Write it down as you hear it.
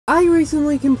I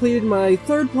recently completed my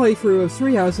third playthrough of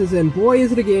Three Houses, and boy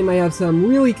is it a game I have some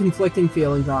really conflicting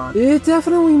feelings on. It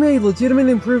definitely made legitimate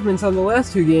improvements on the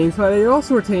last two games, but it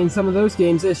also retained some of those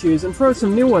games' issues and throws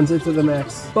some new ones into the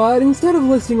mix. But instead of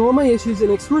listing all my issues in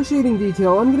excruciating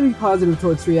detail, I'm going to be positive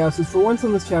towards Three Houses for once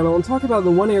on this channel and talk about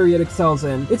the one area it excels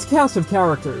in, its cast of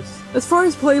characters. As far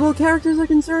as playable characters are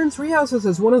concerned, Three Houses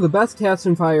has one of the best casts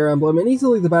in Fire Emblem, and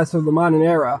easily the best of the modern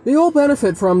era. They all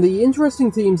benefit from the interesting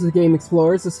themes the game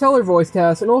explores, a stellar voice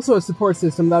cast, and also a support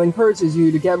system that encourages you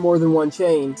to get more than one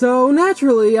chain. So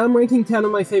naturally, I'm ranking 10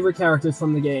 of my favorite characters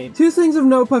from the game. Two things of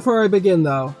note before I begin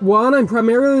though. One, I'm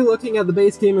primarily looking at the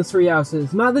base game of Three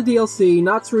Houses, not the DLC,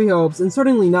 not Three Hopes, and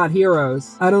certainly not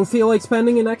Heroes. I don't feel like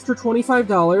spending an extra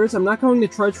 $25, I'm not going to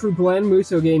trudge through bland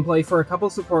Muso gameplay for a couple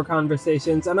support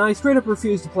conversations, and I straight up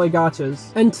refuse to play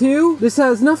gachas. And two, this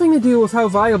has nothing to do with how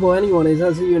viable anyone is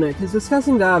as a unit, because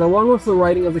discussing that along with the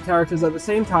writing of the characters at the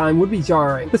same time would be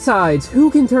jarring. Besides,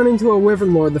 who can turn into a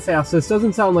Wyvern Lord the fastest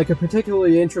doesn't sound like a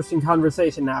particularly interesting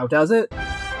conversation now, does it?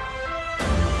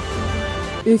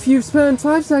 If you've spent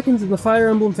 5 seconds in the Fire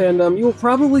Emblem fandom, you will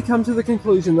probably come to the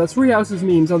conclusion that Three Houses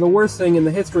memes are the worst thing in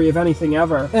the history of anything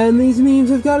ever. And these memes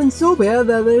have gotten so bad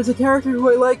that there's a character who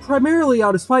I like primarily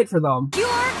out of spite for them. You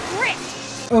are great!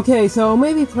 Okay, so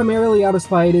maybe primarily out of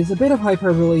spite is a bit of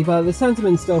hyperbole, but the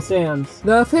sentiment still stands.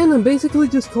 The fandom basically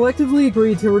just collectively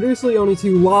agreed to reduce Leonie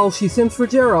to "lol, she simps for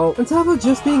Geralt." On top of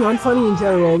just being unfunny in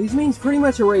general, these memes pretty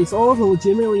much erase all of the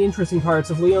legitimately interesting parts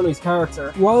of Leonie's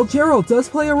character. While Geralt does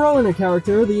play a role in her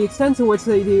character, the extent to which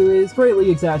they do is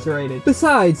greatly exaggerated.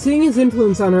 Besides, seeing his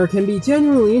influence on her can be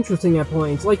genuinely interesting at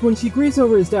points, like when she grieves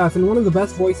over his death in one of the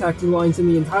best voice acting lines in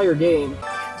the entire game.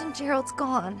 Captain Gerald's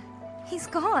gone. He's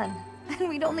gone. And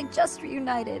we'd only just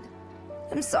reunited.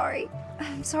 I'm sorry.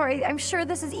 I'm sure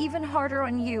this is even harder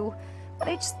on you. But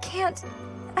I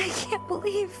can't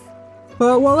believe...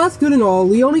 But while that's good and all,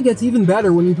 Leonie gets even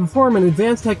better when you perform an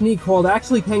advanced technique called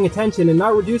actually paying attention and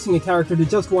not reducing a character to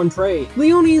just one trait.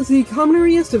 Leonie is the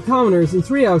commoneriest of commoners in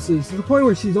Three Houses, to the point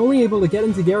where she's only able to get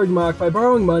into Garrigmach by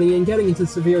borrowing money and getting into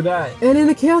severe debt. And in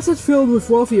a cast that's filled with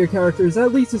wealthier characters,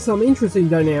 that leads to some interesting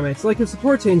dynamics, like her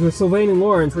support chains with Sylvain and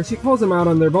Lorenz, where she calls them out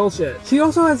on their bullshit. She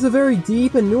also has the very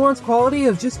deep and nuanced quality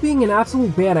of just being an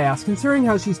absolute badass, considering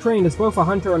how she's trained as both a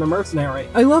hunter and a mercenary.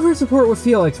 I love her support with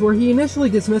Felix, where he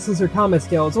initially dismisses her combat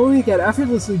skills, only to get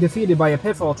effortlessly defeated by a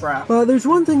pitfall trap. But there's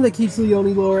one thing that keeps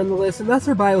Leonie lower in the list, and that's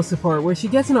her bio support, where she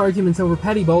gets in arguments over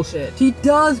petty bullshit. She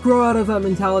does grow out of that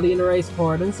mentality in her A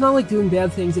support, and it's not like doing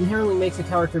bad things inherently makes a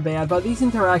character bad, but these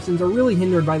interactions are really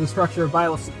hindered by the structure of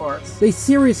bio supports. They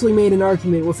seriously made an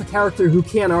argument with a character who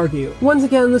can't argue. Once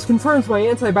again, this confirms my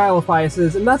anti-Byleth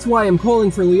biases, and that's why I'm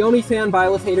calling for Leonie fan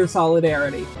Byleth hater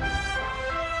solidarity.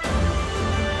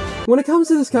 When it comes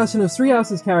to discussion of Three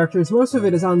Houses characters, most of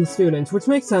it is on the students, which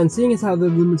makes sense seeing as how they're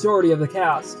the majority of the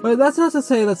cast. But that's not to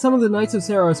say that some of the Knights of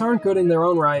Seiros aren't good in their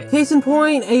own right. Case in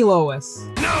point, Alois.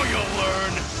 Now you'll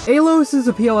learn! Alois'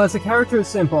 appeal as a character is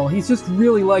simple, he's just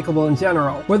really likable in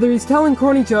general. Whether he's telling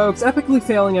corny jokes, epically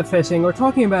failing at fishing, or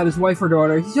talking about his wife or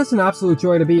daughter, he's just an absolute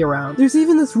joy to be around. There's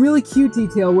even this really cute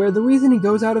detail where the reason he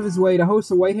goes out of his way to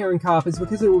host a white herring cop is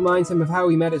because it reminds him of how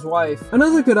he met his wife.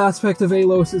 Another good aspect of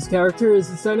Alois' character is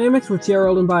his dynamics with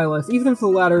Gerald and Byleth, even if the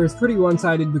latter is pretty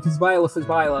one-sided because Byleth is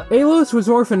Byleth. Alois was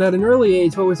orphaned at an early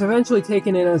age but was eventually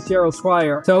taken in as Gerald's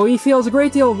squire, so he feels a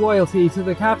great deal of loyalty to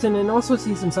the captain and also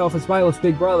sees himself as Byleth's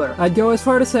big brother. I'd go as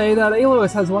far to say that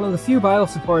Alois has one of the few Byleth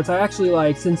supports I actually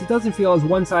like, since it doesn't feel as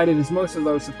one-sided as most of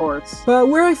those supports. But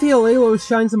where I feel Alois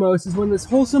shines the most is when this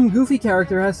wholesome, goofy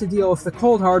character has to deal with the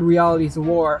cold, hard realities of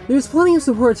war. There's plenty of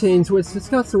support chains which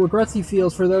discuss the regrets he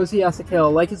feels for those he has to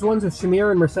kill, like his ones with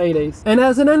Shamir and Mercedes. And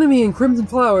as an enemy in Crimson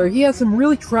Flower, he has some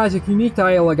really tragic, unique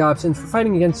dialogue options for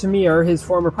fighting against Shamir, his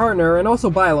former partner, and also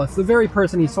Byleth, the very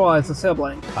person he saw as a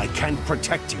sibling. I can't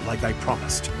protect you like I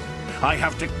promised. I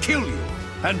have to kill you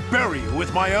and bury you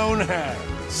with my own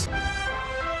hands.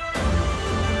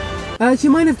 As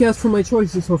you might have guessed from my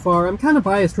choices so far, I'm kinda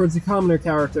biased towards the commoner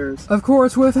characters. Of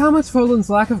course, with how much Fodlan's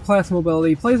lack of class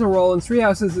mobility plays a role in Three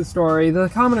Houses' story, the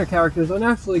commoner characters are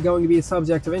naturally going to be a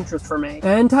subject of interest for me.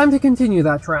 And time to continue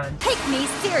that trend. Take me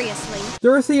seriously!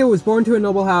 Dorothea was born to a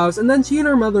noble house, and then she and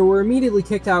her mother were immediately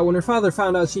kicked out when her father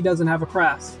found out she doesn't have a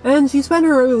crest. And she spent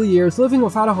her early years living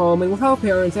without a home and without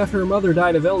parents after her mother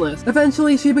died of illness.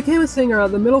 Eventually, she became a singer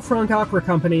at the Middle Franc Opera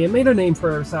Company and made a name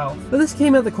for herself. But this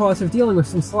came at the cost of dealing with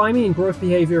some slimy and gross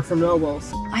behavior from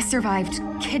nobles. I survived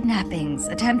kidnappings,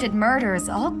 attempted murders,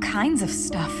 all kinds of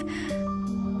stuff.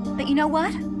 But you know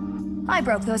what? I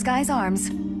broke those guys'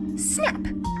 arms. Snap!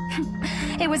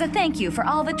 It was a thank you for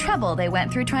all the trouble they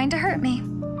went through trying to hurt me.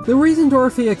 The reason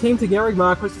Dorothea came to Garreg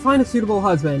was to find a suitable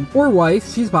husband, or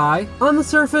wife, she's bi. On the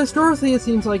surface, Dorothea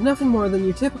seems like nothing more than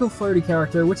your typical flirty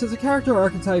character, which is a character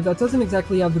archetype that doesn't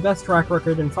exactly have the best track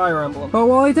record in Fire Emblem. But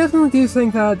while I definitely do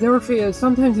think that Dorothea is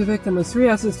sometimes a victim of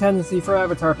 3S's tendency for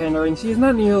avatar pandering, she is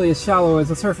not nearly as shallow as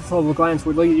a surface-level glance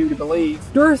would lead you to believe.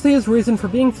 Dorothea's reason for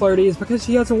being flirty is because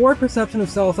she has a warped perception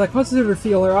of self that causes her to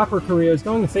feel her opera career is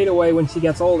going to fade away when she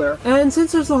gets older. And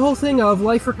since there's the whole thing of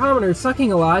life for commoners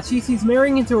sucking a lot, she sees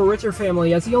marrying into a richer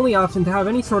family as the only option to have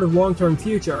any sort of long-term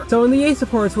future. So in the A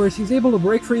supports where she's able to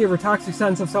break free of her toxic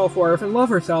sense of self-worth and love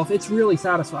herself, it's really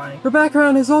satisfying. Her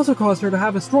background has also caused her to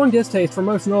have a strong distaste for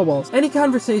most nobles. Any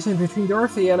conversation between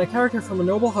Dorothea and a character from a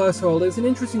noble household is an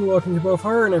interesting look into both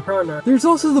her and her partner. There's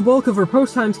also the bulk of her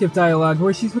post-time skip dialogue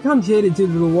where she's become jaded due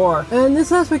to the war, and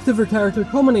this aspect of her character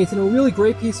culminates in a really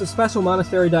great piece of special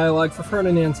monastery dialogue for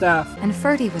Ferdinand's death. And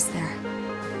Ferdy was there.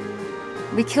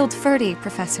 We killed Ferdy,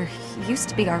 Professor. He used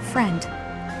to be our friend.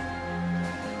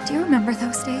 Do you remember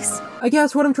those days? I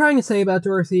guess what I'm trying to say about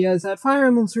Dorothea is that Fire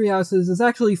Emblem 3 Houses is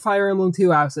actually Fire Emblem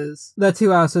 2 Houses. The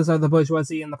 2 houses are the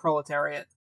bourgeoisie and the proletariat.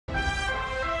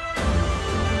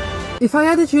 If I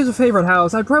had to choose a favorite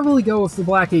house, I'd probably go with the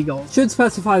Black Eagles. Should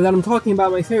specify that I'm talking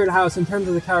about my favorite house in terms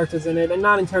of the characters in it, and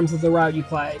not in terms of the route you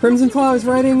play. Crimson Flowers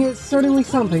writing is certainly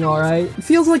something, alright. It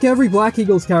feels like every Black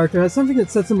Eagles character has something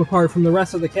that sets them apart from the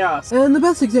rest of the cast. And the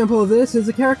best example of this is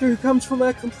a character who comes from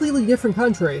a completely different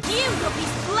country. You will be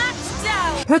slapped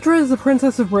down! Petra is the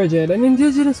Princess of Brigid, an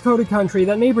indigenous-coded country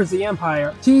that neighbors the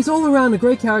Empire. She's all around a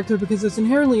great character because it's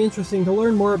inherently interesting to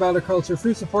learn more about her culture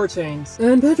through support chains.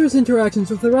 And Petra's interactions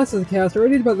with the rest of the cast are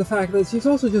aided by the fact that she's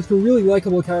also just a really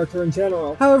likable character in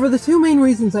general. However, the two main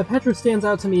reasons that Petra stands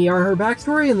out to me are her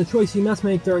backstory and the choice she must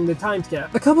make during the time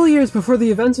skip. A couple of years before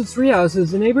the events of 3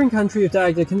 Houses, the neighboring country of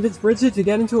Dagda convinced Brigid to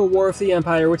get into a war with the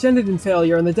Empire, which ended in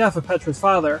failure and the death of Petra's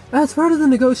father. As part of the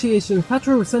negotiations,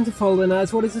 Petra was sent to Fulden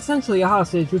as what is essentially a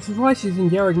hostage, which is why she's in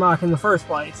Garreg in the first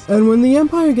place. And when the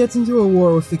Empire gets into a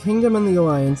war with the Kingdom and the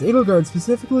Alliance, Edelgard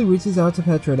specifically reaches out to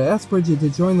Petra to ask Brigid to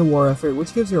join the war effort,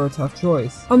 which gives her a tough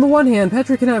choice. On the one hand,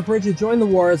 Petra can have Brigid join the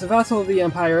war as a vassal of the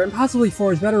Empire and possibly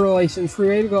forge better relations through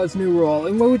Edelgard's new rule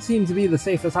in what would seem to be the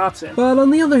safest option. But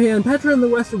on the other hand, Petra and the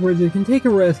rest of Brigid can take a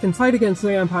risk and fight against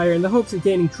the Empire in the hopes of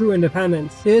gaining true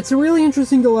independence. It's a really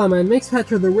interesting dilemma and makes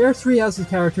Petra the rare 3 Houses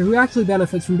character who actually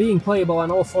benefits from being playable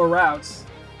on all 4 routes.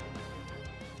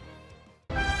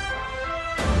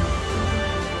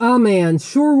 Ah man,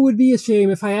 sure would be a shame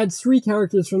if I had 3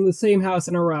 characters from the same house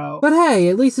in a row. But hey,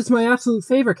 at least it's my absolute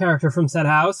favorite character from said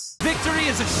house. Victory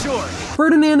is assured!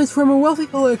 Ferdinand is from a wealthy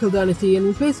political dynasty and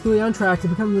was basically on track to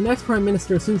become the next prime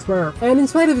minister since birth. And in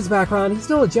spite of his background, he's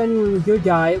still a genuinely good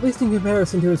guy, at least in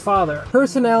comparison to his father.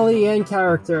 Personality and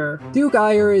character. Duke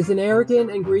Aegir is an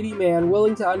arrogant and greedy man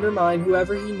willing to undermine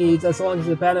whoever he needs as long as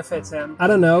it benefits him. I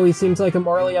don't know, he seems like a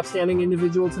morally upstanding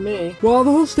individual to me. While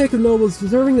the whole shtick of nobles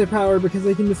deserving their power because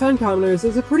they can defend commoners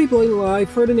is a pretty blatant lie,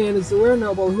 Ferdinand is the rare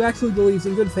noble who actually believes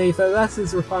in good faith that that's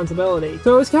his responsibility.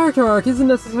 So his character arc isn't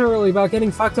necessarily about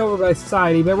getting fucked over by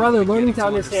society, but rather learning to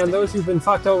understand those who've been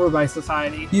fucked over by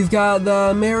society. You've got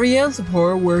the Marianne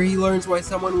support, where he learns why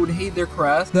someone would hate their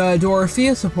crest, the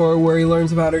Dorothea support, where he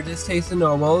learns about her distaste in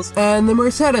nobles, and the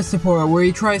Seteth support, where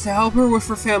he tries to help her with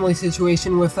her family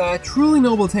situation with a truly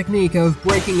noble technique of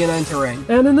breaking and entering.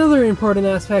 And another important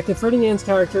aspect of Ferdinand's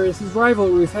character is his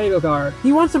rivalry with Edelgard.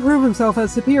 He wants to prove himself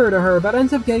as superior to her, but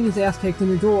ends up getting his ass kicked in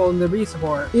a duel in the B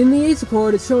support. In the A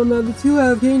support, it's shown that the two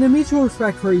have gained a mutual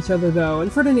respect for each other though,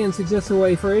 and Ferdinand suggests a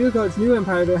way for Edelgard's new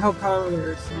empire to help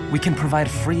commoners. We can provide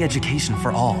free education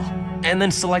for all, and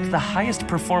then select the highest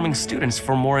performing students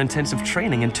for more intensive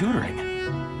training and tutoring.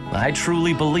 I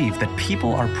truly believe that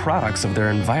people are products of their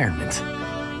environment.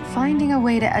 Finding a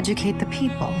way to educate the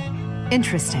people.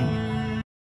 Interesting.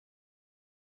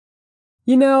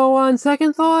 You know, on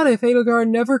second thought, if Edelgard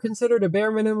never considered a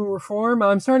bare minimum reform,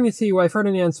 I'm starting to see why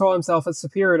Ferdinand saw himself as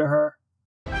superior to her.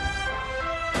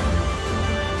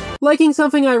 Liking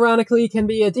something ironically can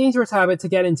be a dangerous habit to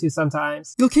get into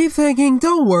sometimes. You'll keep thinking,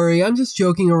 don't worry, I'm just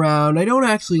joking around, I don't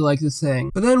actually like this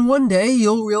thing. But then one day,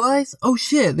 you'll realize, oh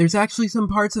shit, there's actually some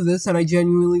parts of this that I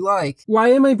genuinely like. Why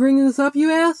am I bringing this up,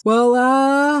 you ask?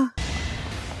 Well,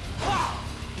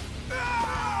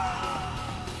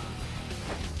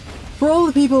 For all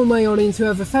the people in my audience who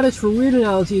have a fetish for weird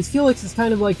analogies, Felix is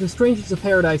kind of like the Strangers of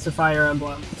Paradise of Fire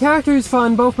Emblem. The character is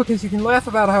fun both because you can laugh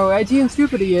about how edgy and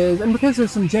stupid he is, and because there's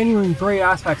some genuine great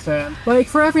aspects to him. Like,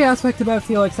 for every aspect about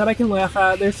Felix that I can laugh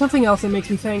at, there's something else that makes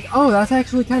me think, oh, that's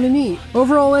actually kinda neat.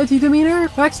 Overall edgy demeanor?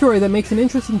 Backstory that makes an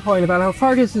interesting point about how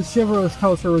Fraldarius' chivalrous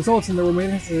culture results in the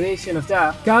romanticization of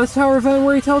death. Goddess Tower event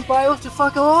where he tells Byleth to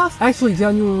fuck off? Actually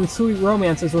genuinely sweet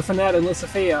romances with Ferdinand and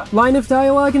Lorenz. Line of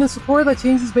dialogue in his support that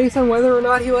changes based on whether or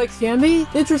not he likes candy?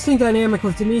 Interesting dynamic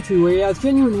with Dimitri where he has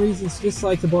genuine reasons to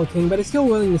dislike the Boy King but is still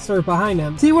willing to serve behind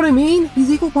him. See what I mean? He's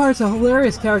equal parts a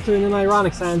hilarious character in an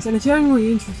ironic sense and a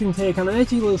genuinely interesting take on an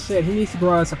edgy little shit who needs to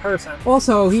grow as a person.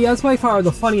 Also, he has by far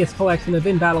the funniest collection of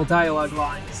in-battle dialogue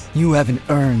lines. You haven't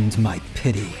earned my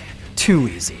pity. Too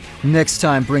easy. Next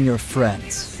time bring your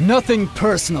friends. Nothing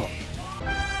personal.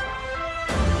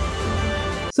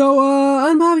 So,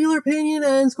 unpopular opinion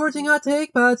and scorching hot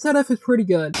take, but Seteth is pretty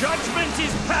good. Judgment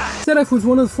is passed! Seteth was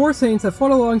one of the 4 saints that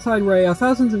fought alongside Rhea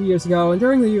thousands of years ago, and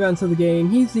during the events of the game,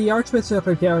 he's the Archbishop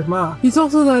of Garreg Mach. He's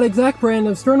also that exact brand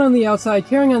of stern on the outside,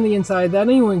 caring on the inside that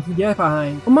anyone can get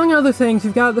behind. Among other things,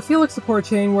 you've got the Felix support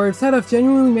chain, where Seteth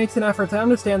genuinely makes an effort to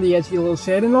understand the edgy little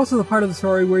shit, and also the part of the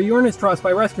story where you earn his trust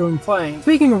by rescuing Flame.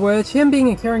 Speaking of which, him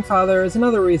being a caring father is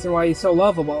another reason why he's so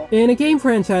lovable. In a game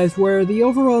franchise where the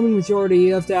overwhelming majority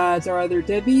of dads are either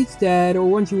deadbeats, dead, or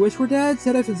ones you wish were dead,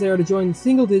 Seteth is there to join the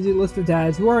single-digit list of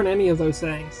dads who aren't any of those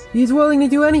things. He's willing to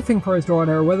do anything for his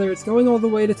daughter, whether it's going all the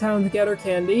way to town to get her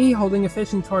candy, holding a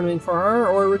fishing tournament for her,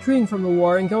 or retreating from the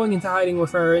war and going into hiding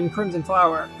with her in Crimson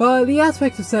Flower. But the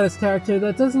aspect of Seteth's character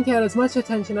that doesn't get as much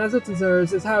attention as it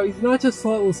deserves is how he's not just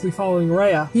thoughtlessly following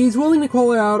Rhea. He's willing to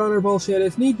call her out on her bullshit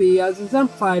if need be, as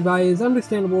exemplified by his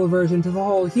understandable aversion to the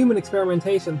whole human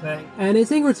experimentation thing. And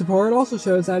his Ingrid support also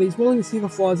shows that he's willing to see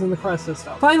the flaws in the crest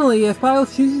system. Finally, if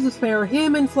Byleth chooses to spare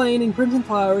him and Flame in Crimson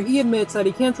Flower, he admits that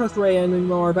he can't trust Rhea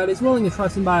anymore, but is willing to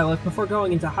trust in Byleth before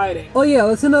going into hiding. Oh yeah,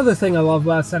 that's another thing I love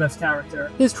about Seteth's character.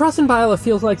 His trust in Byleth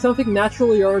feels like something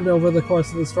naturally earned over the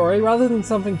course of the story, rather than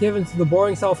something given to the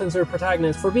boring self-insert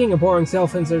protagonist for being a boring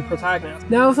self-insert protagonist.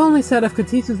 Now, if only Seteth could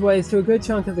teach his ways to a good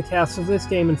chunk of the cast of this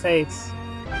game and Fates.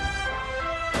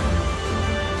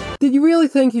 Did you really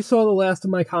think you saw the last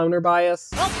of my counter bias?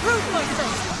 I'll prove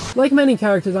myself! Like many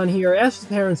characters on here, Ashe's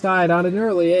parents died at an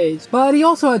early age, but he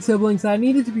also had siblings that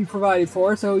needed to be provided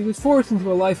for, so he was forced into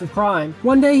a life of crime.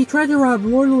 One day, he tried to rob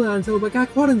Lord Lorenzo, but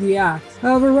got caught in the act.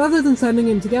 However, rather than sending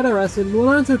him to get arrested,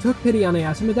 Lorenzo took pity on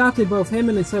Ashe and adopted both him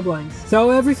and his siblings. So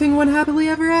everything went happily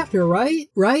ever after, right?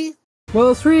 Right?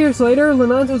 Well, 3 years later,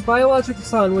 Lorenzo's biological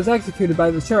son was executed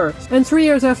by the church, and 3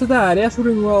 years after that, Ashe would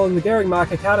enroll in the Garreg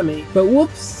Mach Academy. But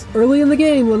whoops! Early in the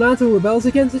game, Lorenzo rebels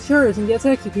against the church and gets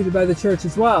executed by the church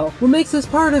as well. What makes this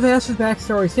part of Ashe's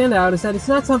backstory stand out is that it's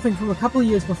not something from a couple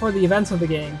years before the events of the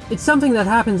game. It's something that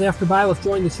happens after Byleth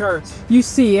joined the church. You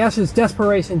see Ashe's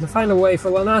desperation to find a way for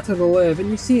Lorenzo to live, and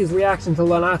you see his reaction to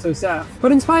Lorenzo's death.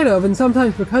 But in spite of, and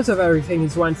sometimes because of everything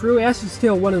he's went through, Ashe is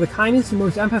still one of the kindest and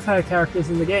most empathetic characters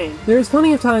in the game. There's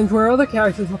plenty of times where other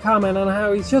characters will comment on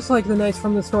how he's just like the knights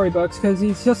from the storybooks because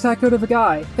he's just that good of a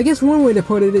guy. I guess one way to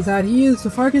put it is that he is to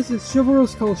Farkas'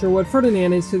 chivalrous culture what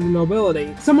Ferdinand is to the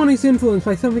nobility. Someone who's influenced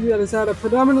by something that has had a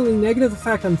predominantly negative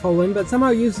effect on Poland, but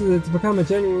somehow uses it to become a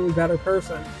genuinely better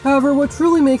person. However, what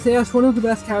truly makes Ashe one of the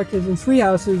best characters in Three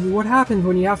Houses is what happens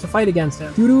when you have to fight against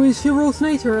him. Due to his chivalrous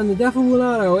nature and the death of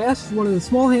Leonie, Ashe is one of the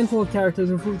small handful of characters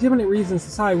with legitimate reasons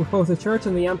to side with both the church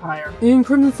and the Empire. In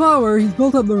Crimson Flower, he's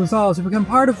built up the resolve to become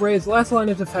part of Rhea's last line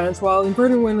of defense, while in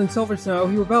Verdant Wind and Silver Snow,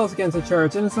 he rebels against the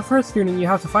church, and it's the first student you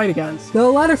have to fight against. The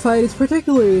latter fight is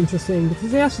particularly interesting,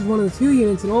 because Ashe is one of the 2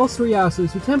 units in all 3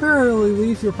 houses who temporarily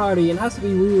leaves your party and has to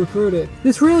be re-recruited.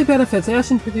 This really benefits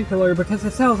Ashe in particular because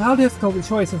it tells how difficult the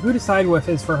choice of who to side with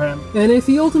is for him. And if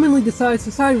he ultimately decides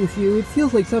to side with you, it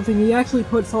feels like something he actually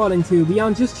put thought into,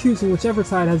 beyond just choosing whichever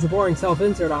side has a boring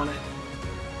self-insert on it.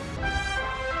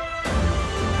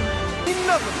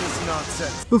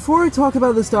 Before I talk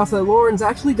about the stuff that Lorenz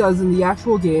actually does in the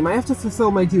actual game, I have to fulfill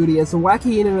my duty as a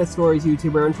wacky internet stories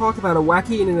YouTuber and talk about a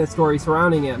wacky internet story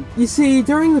surrounding him. You see,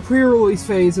 during the pre-release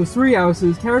phase of Three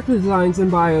Houses, character designs and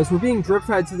bios were being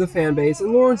drip-fed to the fanbase,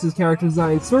 and Lorenz's character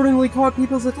design certainly caught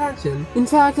people's attention. In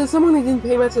fact, as someone who didn't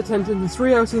pay much attention to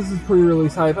Three Houses'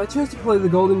 pre-release hype, I chose to play the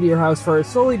Golden Deer House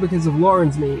first solely because of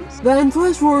Lorenz memes. Then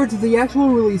flash forward to the actual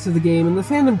release of the game, and the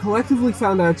fandom collectively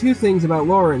found out 2 things about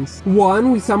Lorenz.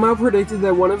 1, we somehow predicted predicted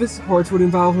that one of his supports would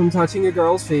involve him touching a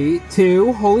girl's feet.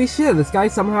 2. Holy shit, this guy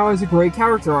somehow has a great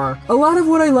character arc. A lot of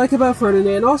what I like about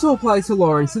Ferdinand also applies to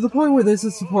Lorenz, to the point where this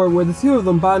is support where the two of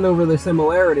them bond over their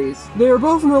similarities. They are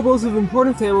both nobles of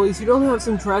important families who don't have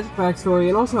some tragic backstory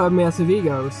and also have massive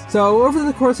egos. So, over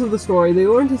the course of the story, they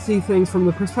learn to see things from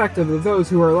the perspective of those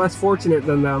who are less fortunate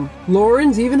than them.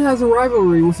 Lorenz even has a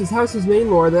rivalry with his house's main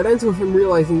lord that ends with him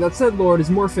realizing that said lord is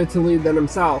more fit to lead than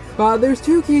himself. But there's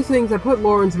two key things that put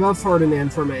Lorenz above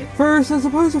Ferdinand for me. First, as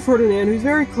opposed to Ferdinand, who's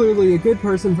very clearly a good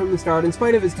person from the start in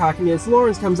spite of his cockiness,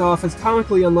 Lorenz comes off as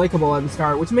comically unlikable at the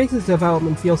start, which makes his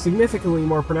development feel significantly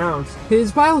more pronounced.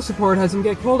 His bio support has him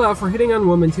get called out for hitting on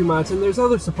women too much, and there's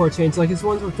other support chains like his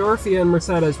ones with Dorothea and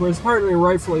Mercedes where his partner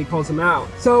rightfully calls him out.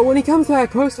 So when he comes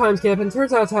back post-time skip and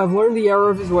turns out to have learned the error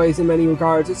of his ways in many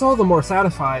regards, it's all the more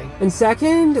satisfying. And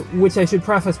second, which I should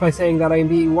preface by saying that I am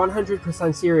being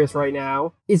 100% serious right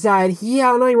now, is that he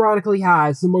unironically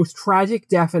has the most tragic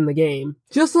death in the game.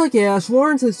 Just like Ashe,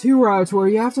 Lorenz has two routes where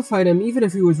you have to fight him even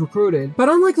if he was recruited. But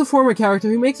unlike the former character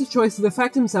who makes a choice to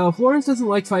defect himself, Lorenz doesn't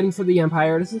like fighting for the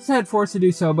Empire and is instead forced to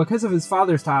do so because of his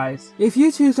father's ties. If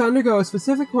you choose to undergo a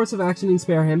specific course of action and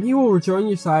spare him, he will rejoin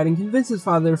your side and convince his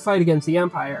father to fight against the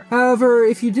Empire. However,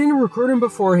 if you didn't recruit him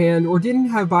beforehand or didn't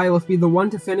have Byleth be the one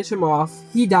to finish him off,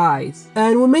 he dies.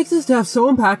 And what makes his death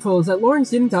so impactful is that Lorenz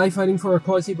didn't die fighting for a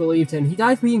cause he believed in, he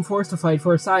died being forced to fight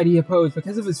for a side he opposed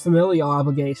because of his familial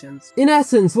obligations. In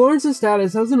essence, Lorenz's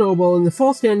status as a noble and the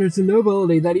false standards of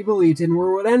nobility that he believed in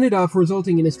were what ended up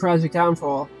resulting in his tragic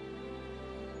downfall.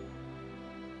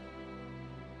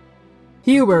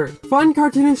 Ubert. Fun,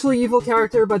 cartoonishly evil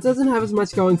character, but doesn't have as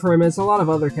much going for him as a lot of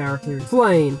other characters.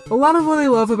 Flame. A lot of what I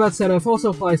love about Seteth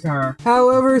also applies to her.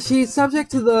 However, she's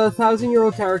subject to the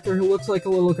 1,000-year-old character who looks like a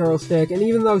little girl shtick, and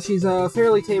even though she's a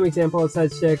fairly tame example of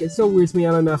said shtick, it still weirds me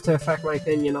out enough to affect my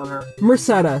opinion on her.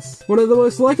 Mercedes. One of the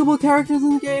most likable characters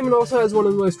in the game and also has one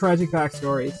of the most tragic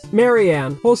backstories.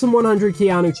 Marianne. Wholesome 100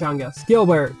 Keanu Chungus.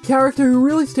 Gilbert. Character who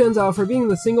really stands out for being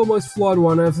the single most flawed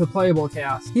one of the playable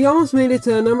cast. He almost made it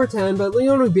to number 10, but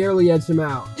Leonie barely edged him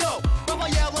out. Yo,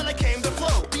 when I came to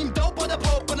flow. Being dope on the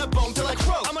Pope and a bone till I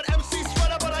croak. I'm an MC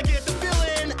sweater, but I get the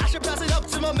feeling. I should pass it up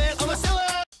to my man, I'm a seller.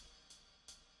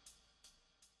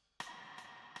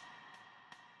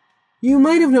 You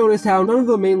might have noticed how none of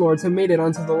the main lords have made it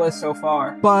onto the list so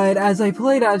far, but as I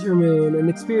played Azure Moon and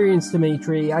experienced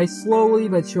Macneary, I slowly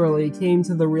but surely came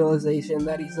to the realization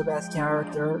that he's the best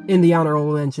character in the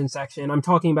honorable mention section. I'm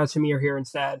talking about Shamir here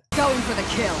instead. Going for the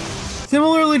kill.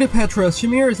 Similarly to Petra,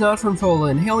 Shamir is not from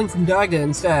Poland, hailing from Dagda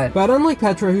instead. But unlike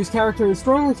Petra, whose character is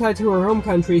strongly tied to her home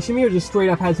country, Shamir just straight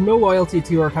up has no loyalty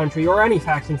to her country, or any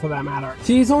faction for that matter.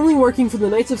 She's only working for the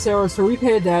Knights of Saros to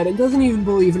repay a debt and doesn't even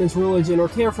believe in its religion or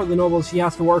care for the nobles she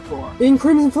has to work for. In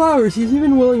Crimson Flowers, she's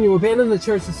even willing to abandon the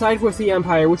church to side with the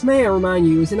Empire, which may I remind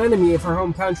you is an enemy of her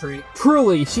home country.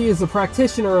 Truly, she is the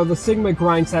practitioner of the Sigma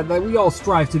grind set that we all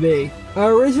strive to be.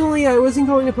 Originally, I wasn't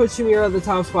going to put Shamir at the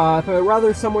top spot, but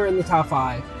rather somewhere in the top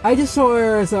 5. I just saw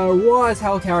her as a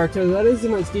raw-as-hell character that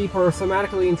isn't as deep or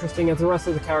thematically interesting as the rest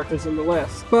of the characters in the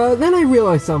list. But then I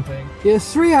realized something. If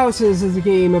Three Houses is a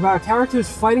game about characters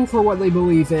fighting for what they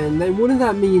believe in, then wouldn't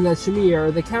that mean that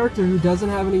Shamir, the character who doesn't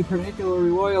have any particular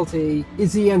loyalty,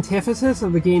 is the antithesis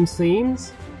of the game's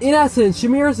themes? In essence,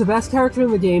 Shamir is the best character in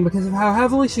the game because of how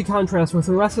heavily she contrasts with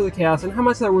the rest of the cast and how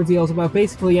much that reveals about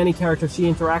basically any character she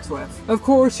interacts with. Of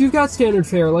course, you've got standard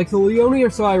fare like the Leonie or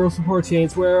Cyril support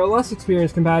chains where a less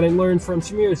experienced combatant learns from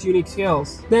Shamir's unique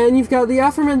skills. Then you've got the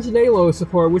aforementioned Alois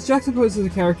support, which juxtaposes a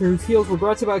character who feels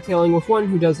regrets about killing with one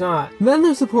who does not. Then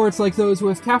there's supports like those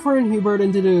with Catherine, Hubert,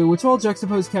 and Dedu, which all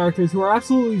juxtapose characters who are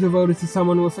absolutely devoted to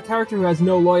someone with a character who has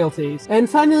no loyalties. And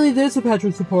finally, there's the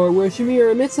Petra support, where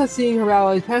Shamir admits that seeing her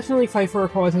allies passionately fight for a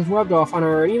cause has rubbed off on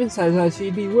her, and even says that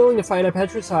she'd be willing to fight at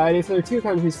Petra's side if their two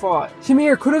countries fought.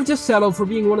 Shamir could have just settled for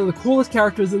being one of the coolest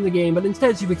characters in the game, but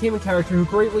instead she became a character who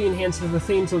greatly enhances the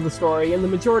themes of the story and the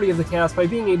majority of the cast by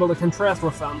being able to contrast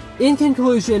with them. In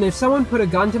conclusion, if someone put a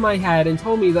gun to my head and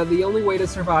told me that the only way to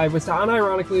survive was to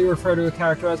unironically refer to a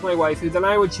character as my waifu, then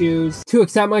I would choose to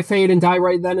accept my fate and die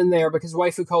right then and there because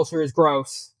waifu culture is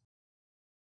gross.